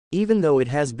Even though it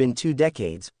has been 2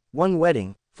 decades, 1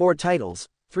 wedding, 4 titles,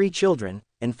 3 children,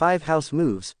 and 5 house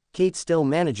moves, Kate still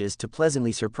manages to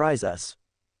pleasantly surprise us.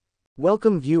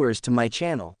 Welcome viewers to my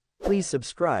channel. Please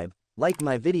subscribe, like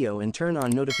my video and turn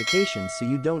on notifications so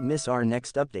you don't miss our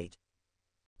next update.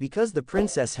 Because the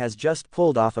princess has just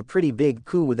pulled off a pretty big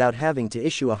coup without having to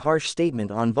issue a harsh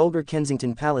statement on vulgar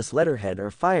Kensington Palace letterhead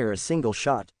or fire a single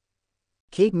shot.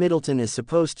 Kate Middleton is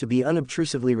supposed to be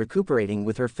unobtrusively recuperating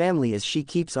with her family as she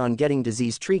keeps on getting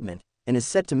disease treatment, and is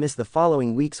set to miss the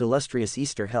following week's illustrious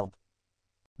Easter help.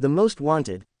 The most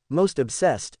wanted, most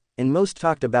obsessed, and most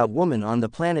talked about woman on the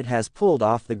planet has pulled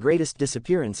off the greatest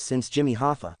disappearance since Jimmy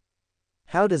Hoffa.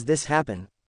 How does this happen?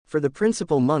 For the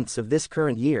principal months of this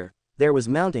current year, there was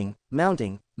mounting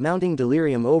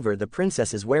delirium over the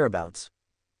princess's whereabouts.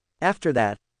 After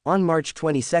that, on March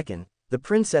 22, the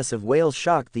Princess of Wales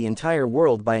shocked the entire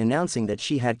world by announcing that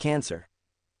she had cancer.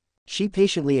 She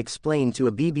patiently explained to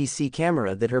a BBC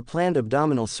camera that her planned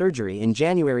abdominal surgery in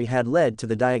January had led to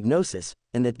the diagnosis,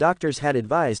 and that doctors had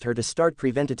advised her to start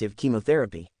preventative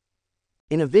chemotherapy.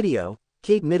 In a video,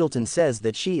 Kate Middleton says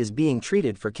that she is being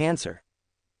treated for cancer.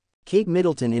 Kate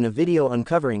Middleton in a video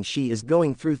uncovering she is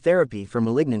going through therapy for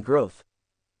malignant growth.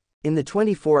 In the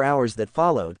 24 hours that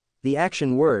followed, the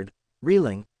action word,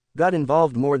 reeling, got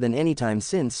involved more than any time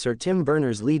since Sir Tim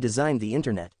Berners-Lee designed the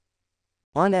internet.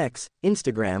 On X,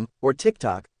 Instagram, or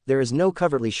TikTok, there is no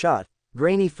covertly shot,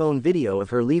 grainy phone video of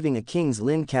her leaving a King's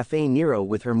Lynn Cafe Nero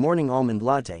with her morning almond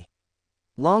latte.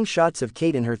 Long shots of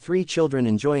Kate and her 3 children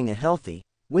enjoying a healthy,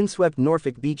 windswept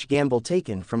Norfolk beach gamble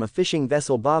taken from a fishing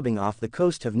vessel bobbing off the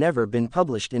coast have never been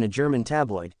published in a German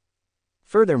tabloid.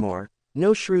 Furthermore,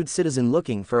 no shrewd citizen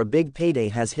looking for a big payday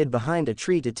has hid behind a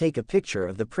tree to take a picture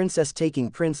of the princess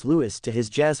taking Prince Louis to his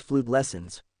jazz flute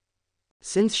lessons.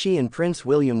 Since she and Prince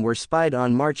William were spied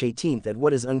on March 18 at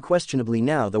what is unquestionably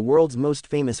now the world's most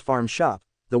famous farm shop,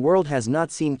 the world has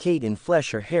not seen Kate in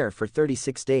flesh or hair for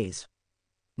 36 days.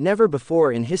 Never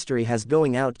before in history has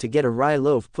going out to get a rye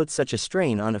loaf put such a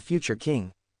strain on a future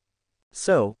king.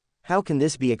 So, how can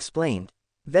this be explained?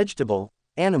 Vegetable,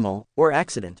 animal, or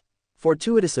accident?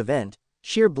 Fortuitous event,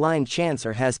 sheer blind chance,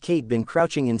 or has Kate been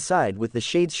crouching inside with the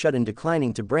shades shut and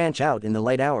declining to branch out in the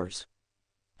light hours?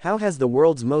 How has the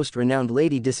world's most renowned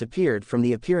lady disappeared from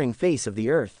the appearing face of the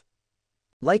earth?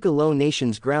 Like a lone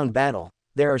nation's ground battle,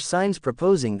 there are signs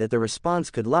proposing that the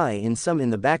response could lie in some in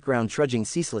the background trudging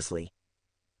ceaselessly.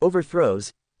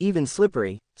 Overthrows, even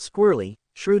slippery, squirrely,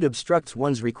 shrewd obstructs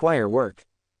one's require work.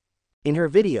 In her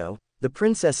video, the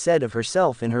princess said of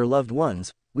herself and her loved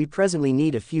ones, "We presently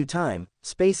need a few time,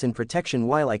 space and protection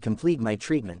while I complete my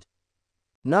treatment."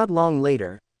 Not long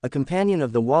later, a companion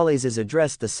of the Wallaces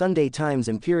addressed the Sunday Times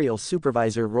Imperial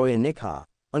Supervisor Roya Nikha,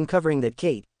 uncovering that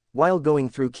Kate, while going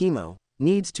through chemo,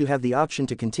 needs to have the option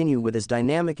to continue with as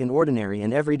dynamic and ordinary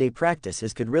and everyday practice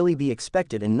as could really be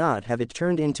expected and not have it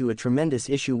turned into a tremendous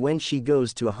issue when she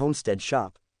goes to a homestead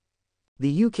shop.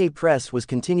 The UK press was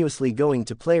continuously going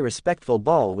to play respectful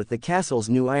ball with the castle's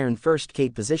new Iron First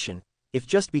Kate position, if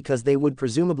just because they would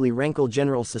presumably rankle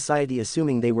general society,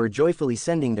 assuming they were joyfully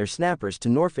sending their snappers to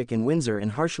Norfolk and Windsor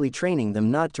and harshly training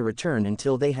them not to return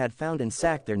until they had found and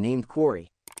sacked their named quarry.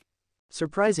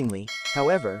 Surprisingly,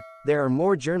 however, there are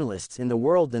more journalists in the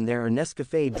world than there are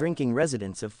Nescafe drinking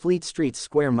residents of Fleet Street's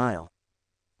square mile.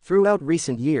 Throughout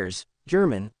recent years,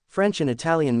 German, French and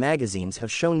Italian magazines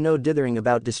have shown no dithering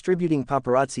about distributing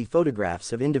paparazzi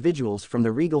photographs of individuals from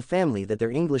the regal family that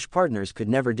their English partners could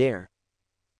never dare.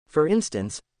 For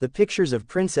instance, the pictures of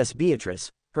Princess Beatrice,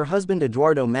 her husband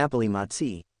Edoardo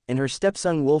Mapelli-Mazzi, and her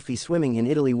stepson Wolfie swimming in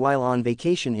Italy while on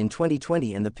vacation in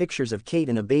 2020, and the pictures of Kate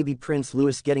and a baby Prince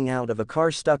Louis getting out of a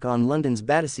car stuck on London's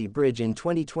Battersea Bridge in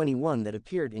 2021 that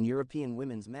appeared in European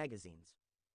women's magazines.